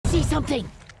see something.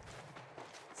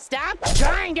 Stop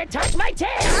trying to touch my tail.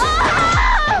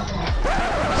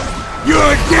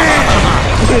 You're dead.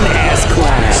 An ass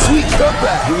class. Sweet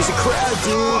cutback. He's a crowd,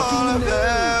 dude.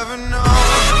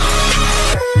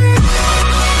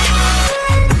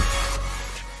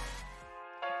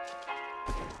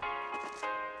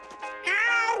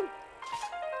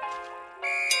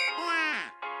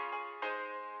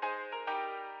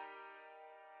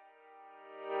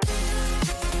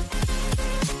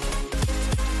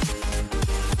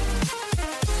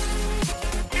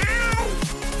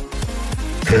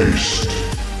 Haste.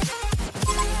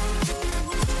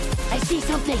 I see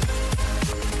something.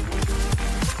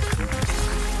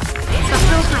 ศัต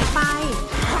รูหายไป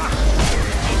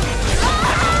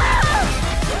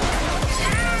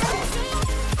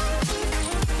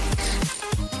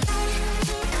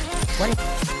What?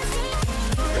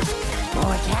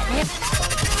 More catnip?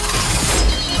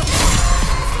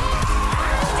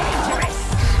 Dangerous!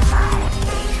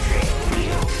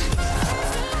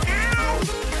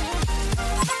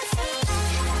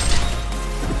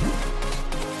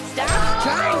 Stop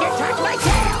trying to touch my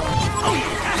tail!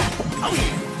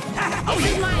 This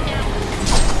is mine now.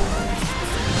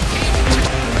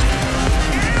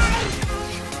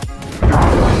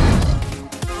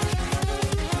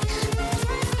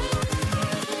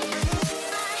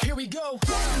 Here we go.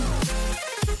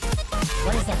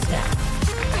 What is that smell?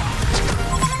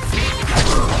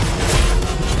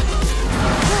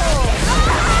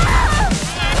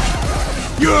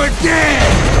 You're dead.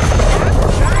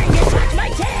 Trying to touch my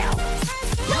tail!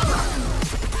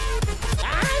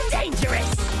 I'm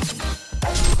dangerous!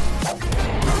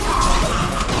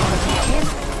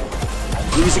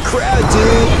 He's a crowd,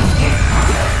 dude.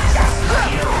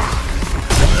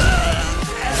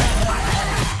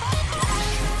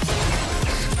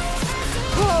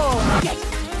 Yes.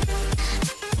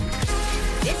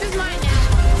 This is mine now.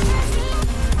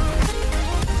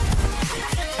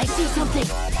 I see something.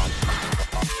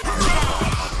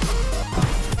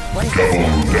 What is this?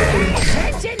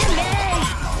 Attention to me!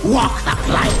 Walk the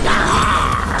flight down.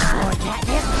 More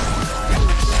catnip.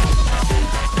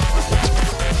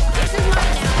 This is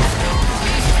mine now.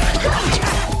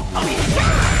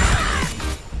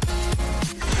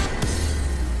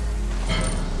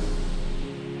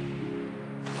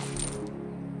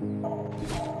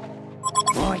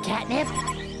 More catnip.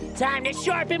 Time to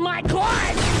sharpen my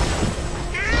claws.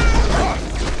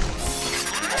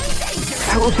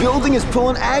 Our building is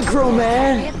pulling aggro,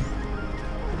 man.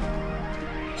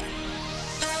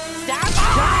 Stop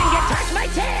trying to touch my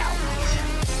tail!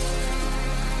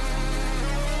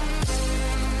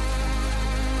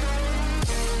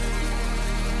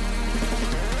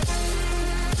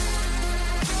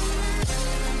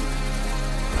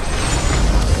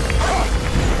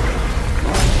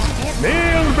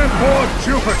 Kneel before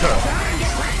Jupiter. Trying to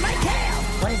touch my tail!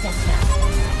 What is that smell?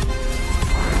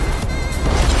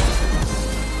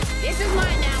 This is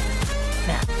mine now.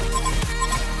 Smell.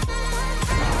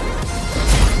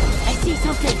 I see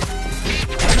something.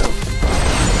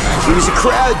 He's a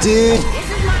crowd, dude. This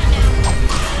is mine now.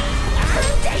 I'm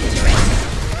dangerous.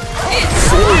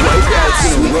 Four wipeouts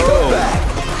in a row.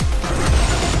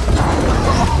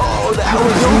 Oh, that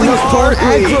was building is pulling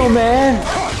aggro, man.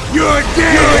 You're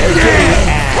dead. You're dead.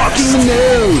 Fucking the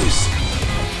nose.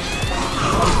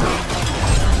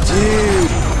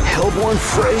 Dude, Hellborn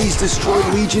Phrase destroyed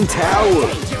Legion Tower.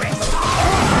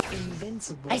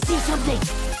 I see something.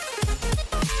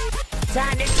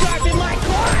 Time to sharpen my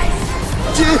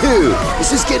claws. Dude,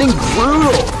 this is getting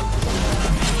brutal.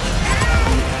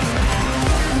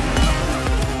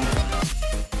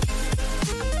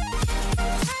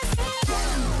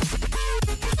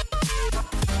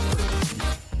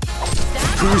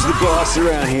 Who's the boss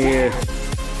around here?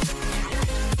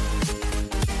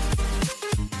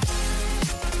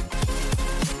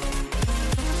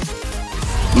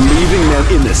 Leaving them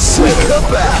in the center.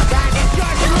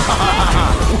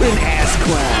 An ass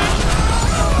clown.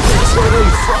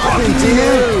 Totally fucking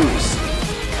dudes.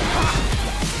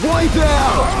 Wipe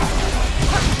out.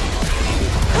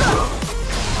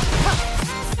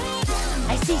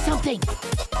 I see something.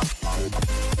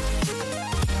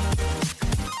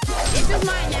 This is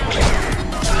mine now.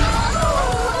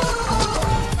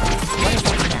 What is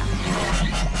that smell?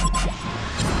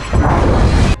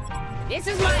 This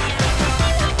is mine now.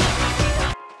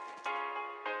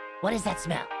 What is that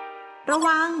smell? ระ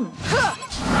วัง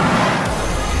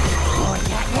More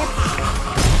catnip?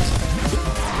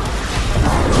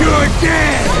 You're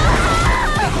dead.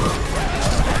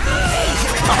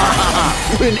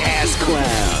 An ass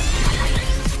clown.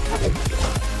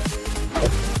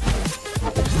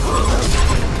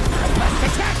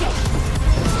 Attack it!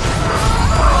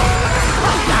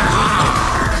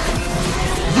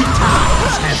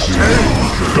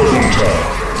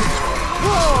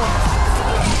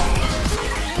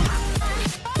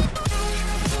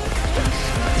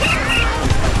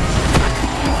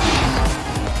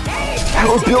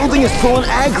 Our building is pulling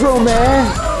aggro, man.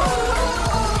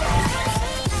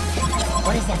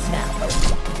 What is that smell?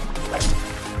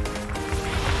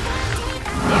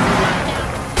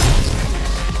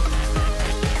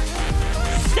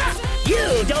 Stop!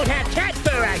 You don't have cat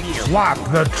fur on you! Slap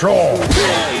the troll.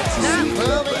 Stop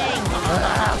moving!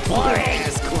 Boring!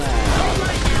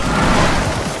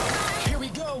 Here we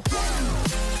go!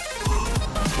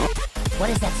 What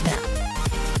is that smell?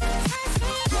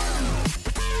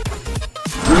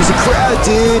 There's a crowd,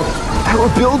 dude. Our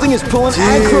building is pulling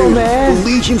aggro, man. The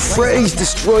Legion Freddy's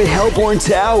destroyed Hellborn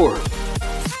Tower.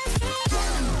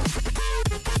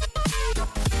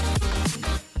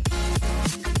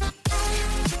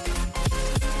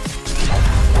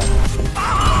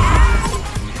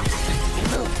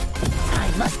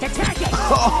 I must attack it!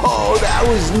 Oh, that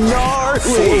was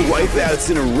gnarly. 4 wipeouts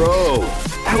in a row.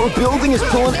 Our building is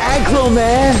pulling aggro,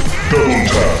 man.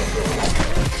 Dangerous!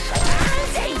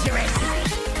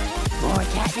 More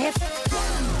catnip?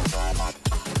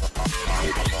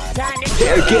 Time to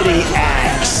They're getting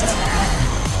axed. I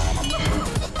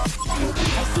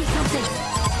see something!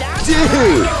 Stop!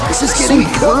 Dude, this is getting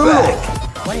brutal.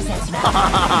 What is that smell?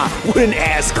 What an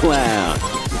ass clown.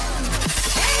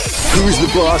 Who's the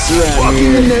boss around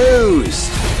here? The nose.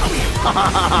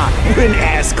 What an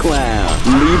ass clown.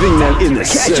 Leaving them in the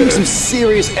Catching some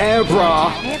serious air,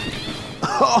 brah.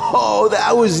 Oh,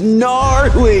 that was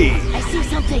gnarly. I see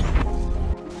something!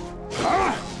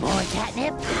 More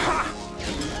catnip?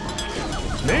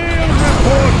 Kneel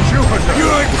before Jupiter.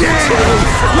 You're dead!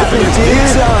 Flipping big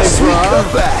time, brah.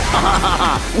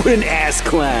 What an ass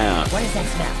clown. What is that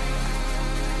smell?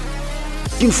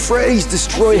 Fucking Freddy's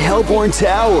destroyed Hellborn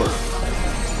Tower.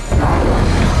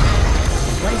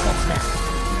 What is that smell?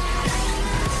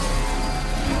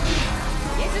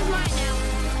 This is mine now!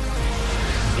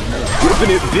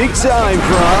 Ripping it big time,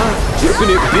 brah.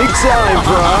 Ripping it big time,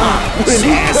 brah. What an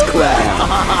ass clown.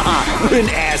 What an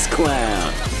ass clown.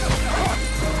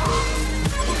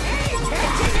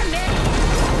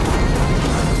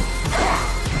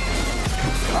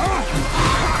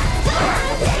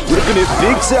 Ripping it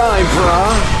big time,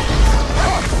 brah.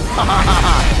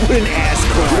 What an ass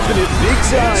clown. Ripping it big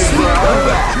time, brah.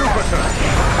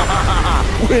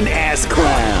 What an ass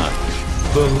clown.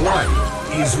 The light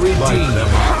is redeemed.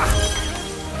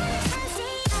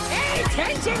 Pay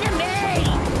attention to me!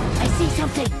 I see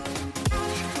something!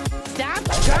 Stop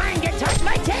trying to touch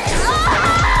my tail!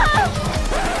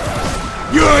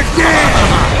 You're dead!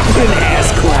 What an ass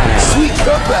clown. Sweet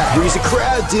cutback. Here's a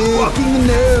crowd, dude. Walking the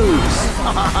nose.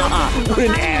 What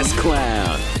an ass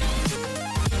clown.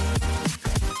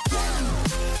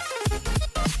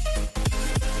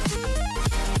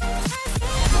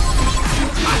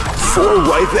 Four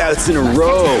wipeouts in a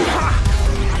row.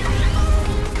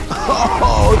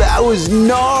 Oh, that was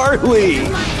gnarly.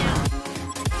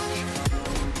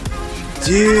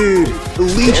 Dude, the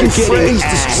Legion Freddy's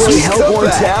destroyed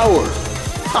Hellborn Tower.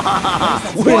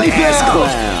 What an ass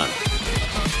clown.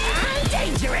 I'm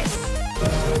dangerous!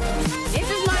 This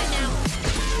is mine now!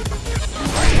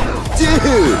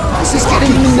 Dude, this is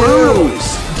getting in the nose.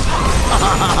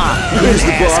 Here's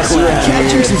the boss around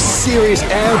catching some serious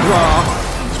air, brah.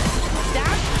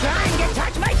 Stop trying to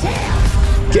touch my tail!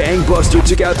 Gangbuster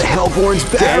took out the Hellborn's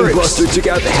barracks. Gangbuster took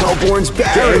out the Hellborn's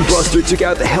barracks. Gangbuster took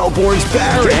out the Hellborn's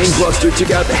barracks. Gangbuster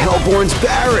took out the Hellborn's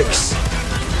barracks.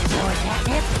 More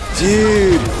catnip?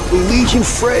 Dude, the Legion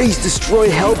Freddy's destroyed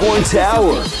Hellborn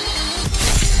Tower.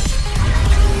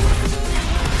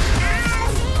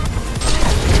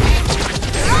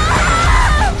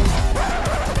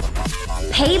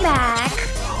 Payback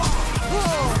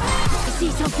I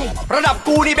see something! ระดับ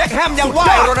กูนี่แบ็คแฮมยังไหว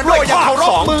โรนัลโดยังเคาร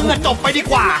พมึงอะจบไปดี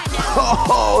กว่า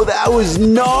Oh, that was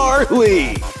gnarly.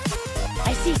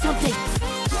 I see something!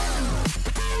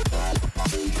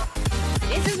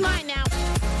 This is mine now!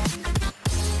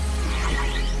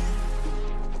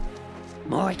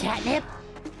 More catnip?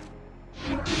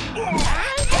 I'm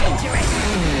dangerous!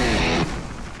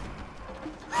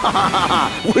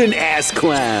 What an ass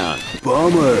clown.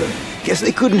 Bummer. Guess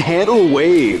they couldn't handle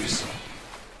waves.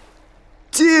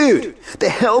 Dude, the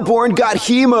Hellborn got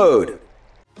hemoed.